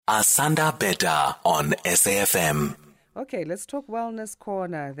Asanda Beda on SAFM. Okay, let's talk Wellness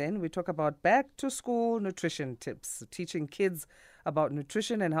Corner then. We talk about back to school nutrition tips, teaching kids about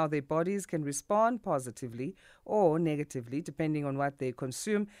nutrition and how their bodies can respond positively or negatively depending on what they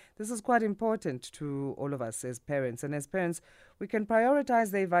consume. This is quite important to all of us as parents. And as parents, we can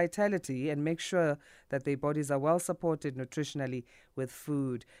prioritize their vitality and make sure that their bodies are well supported nutritionally with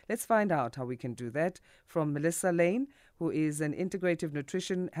food. Let's find out how we can do that from Melissa Lainn, who is an Integrative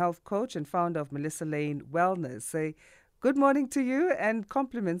Nutrition Health Coach and founder of Melissa Lainn Wellness. Say good morning to you and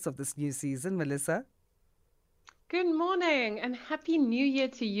compliments of this new season, Melissa. Good morning and Happy New Year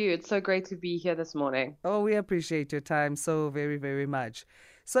to you. It's so great to be here this morning. Oh, we appreciate your time so very, very much.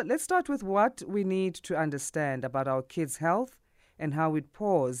 So let's start with what we need to understand about our kids' health and how it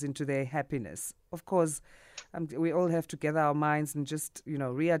pours into their happiness. Of course, we all have to gather our minds and just,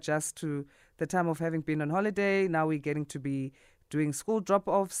 readjust to the time of having been on holiday. Now we're getting to be doing school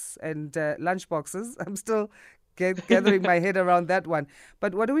drop-offs and lunch boxes. I'm still gathering my head around that one.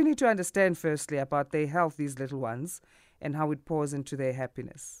 But what do we need to understand firstly about their health, these little ones, and how it pours into their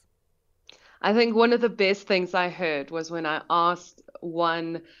happiness? I think one of the best things I heard was when I asked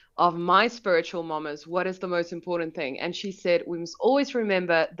one of my spiritual mamas, what is the most important thing? And she said, we must always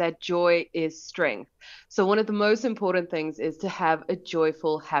remember that joy is strength. So one of the most important things is to have a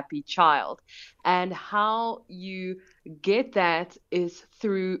joyful, happy child. And how you get that is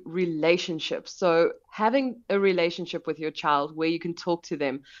through relationships. So having a relationship with your child where you can talk to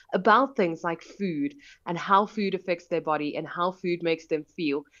them about things like food and how food affects their body and how food makes them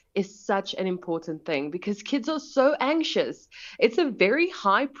feel is such an important thing because kids are so anxious. It's a very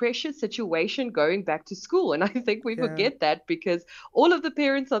high pressure situation going back to school. And I think we forget that because all of the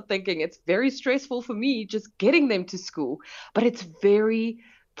parents are thinking it's very stressful for me just getting them to school, but it's very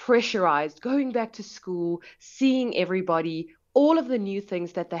pressurized going back to school, seeing everybody, all of the new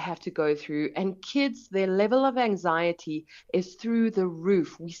things that they have to go through. And kids, their level of anxiety is through the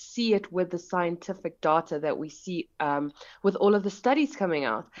roof. We see it with the scientific data that we see with all of the studies coming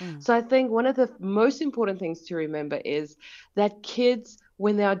out. So I think one of the most important things to remember is that kids,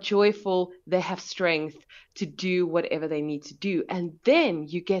 when they are joyful, they have strength to do whatever they need to do. And then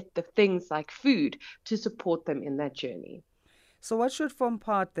you get the things like food to support them in that journey. So what should form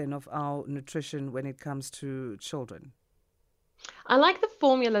part then of our nutrition when it comes to children? I like the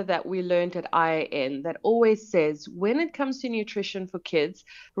formula that we learned at IAN that always says when it comes to nutrition for kids,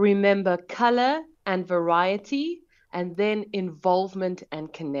 remember color and variety, and then involvement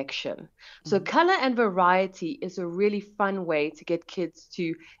and connection. So color and variety is a really fun way to get kids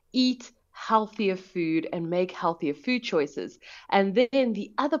to eat healthier food and make healthier food choices. And then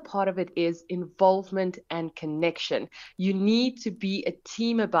the other part of it is involvement and connection. You need to be a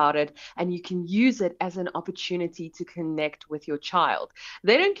team about it, and you can use it as an opportunity to connect with your child.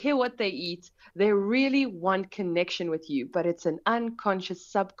 They don't care what they eat. They really want connection with you, but it's an unconscious,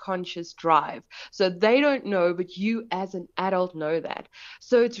 subconscious drive. So they don't know, but you as an adult know that.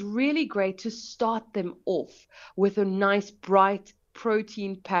 So it's really great to start them off with a nice, bright,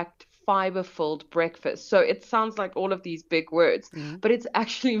 protein-packed, fiber-filled breakfast. So it sounds like all of these big words, but it's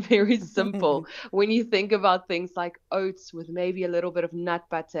actually very simple when you think about things like oats with maybe a little bit of nut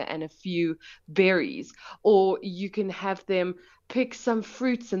butter and a few berries, or you can have them pick some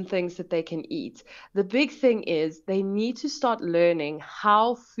fruits and things that they can eat. The big thing is they need to start learning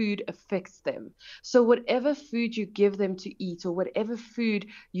how food affects them. So whatever food you give them to eat or whatever food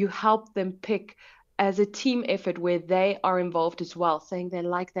you help them pick as a team effort where they are involved as well, saying they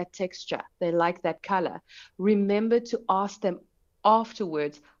like that texture, they like that color. Remember to ask them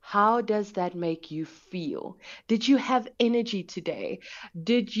afterwards, how does that make you feel? Did you have energy today?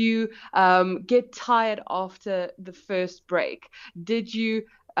 Did you get tired after the first break?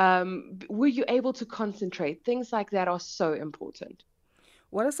 Were you able to concentrate? Things like that are so important.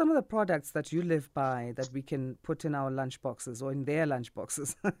 What are some of the products that you live by that we can put in our lunch boxes or in their lunch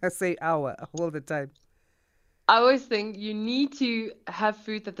boxes? I say our all the time. I always think you need to have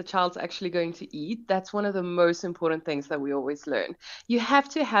food that the child's actually going to eat. That's one of the most important things that we always learn. You have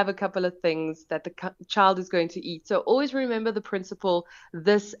to have a couple of things that the child is going to eat. So always remember the principle,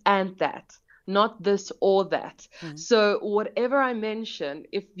 this and that, not this or that. So whatever I mention,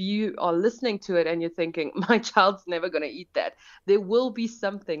 if you are listening to it and you're thinking, my child's never going to eat that, there will be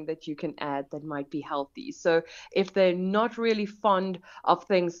something that you can add that might be healthy. So if they're not really fond of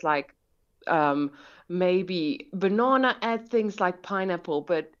things like maybe banana, add things like pineapple,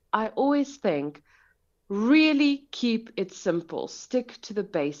 but I always think really keep it simple, stick to the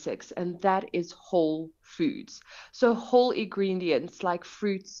basics, and that is whole foods. So whole ingredients like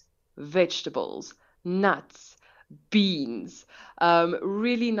fruits, vegetables, nuts, beans,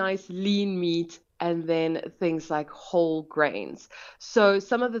 really nice lean meat, and then things like whole grains. So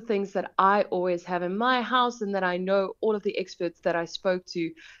some of the things that I always have in my house and that I know all of the experts that I spoke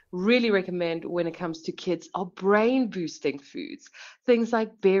to really recommend when it comes to kids are brain boosting foods, things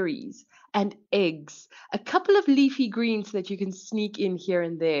like berries and eggs, a couple of leafy greens that you can sneak in here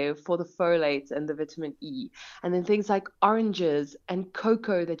and there for the folate and the vitamin E, and then things like oranges and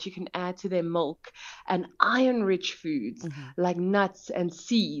cocoa that you can add to their milk, and iron rich foods like nuts and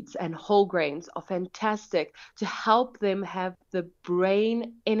seeds and whole grains are fantastic to help them have the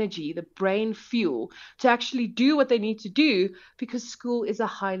brain energy, the brain fuel to actually do what they need to do, because school is a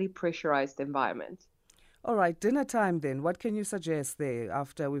highly pressurized environment. All right, dinner time then. What can you suggest there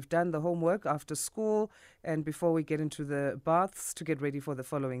after we've done the homework, after school, and before we get into the baths to get ready for the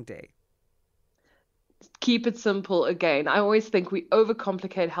following day? Keep it simple again. I always think we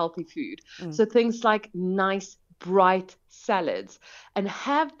overcomplicate healthy food. So things like nice, bright salads, and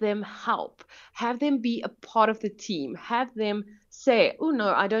have them help, have them be a part of the team, have them say, oh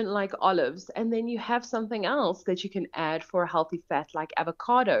no, I don't like olives. And then you have something else that you can add for a healthy fat like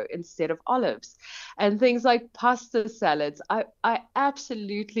avocado instead of olives. And things like pasta salads. I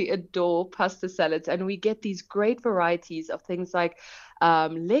absolutely adore pasta salads. And we get these great varieties of things like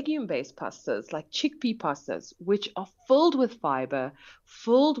legume-based pastas like chickpea pastas, which are filled with fiber,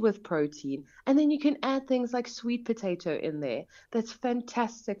 filled with protein, and then you can add things like sweet potato in there. That's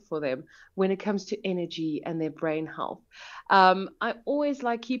fantastic for them when it comes to energy and their brain health. I always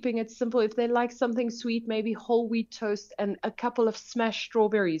like keeping it simple. If they like something sweet, maybe whole wheat toast and a couple of smashed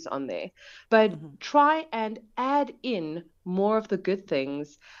strawberries on there. But try and add in more of the good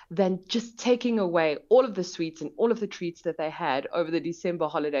things than just taking away all of the sweets and all of the treats that they had over the December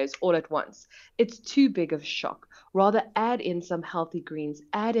holidays all at once. It's too big of a shock. Rather add in some healthy greens,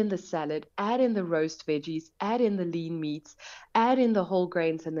 add in the salad, add in the roast veggies, add in the lean meats, add in the whole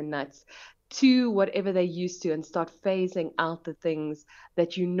grains and the nuts to whatever they're used to, and start phasing out the things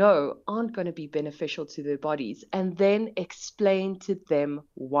that you know aren't going to be beneficial to their bodies, and then explain to them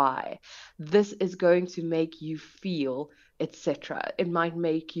why. This is going to make you feel, etc. It might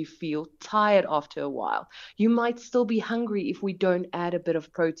make you feel tired after a while. You might still be hungry if we don't add a bit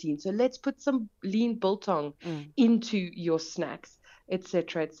of protein. So let's put some lean biltong into your snacks,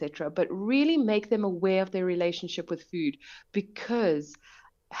 etc., etc. But really make them aware of their relationship with food, because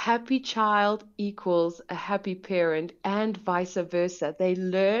happy child equals a happy parent, and vice versa. They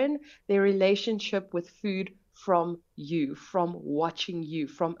learn their relationship with food from you, from watching you,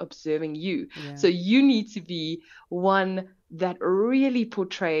 from observing you. Yeah. So you need to be one that really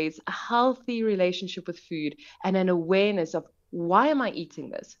portrays a healthy relationship with food and an awareness of, why am I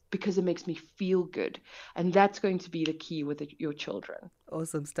eating this? Because it makes me feel good. And that's going to be the key with your children.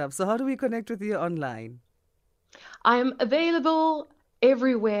 Awesome stuff. So how do we connect with you online? I'm available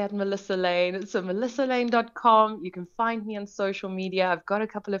everywhere at Melissa Lainn. So melissalane.com. You can find me on social media. I've got a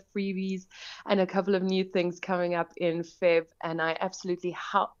couple of freebies and a couple of new things coming up in Feb. And I absolutely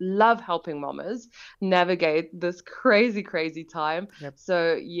love helping mamas navigate this crazy, crazy time. Yep.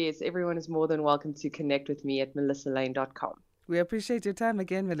 So yes, everyone is more than welcome to connect with me at melissalane.com. We appreciate your time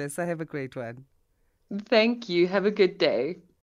again, Melissa. Have a great one. Thank you. Have a good day.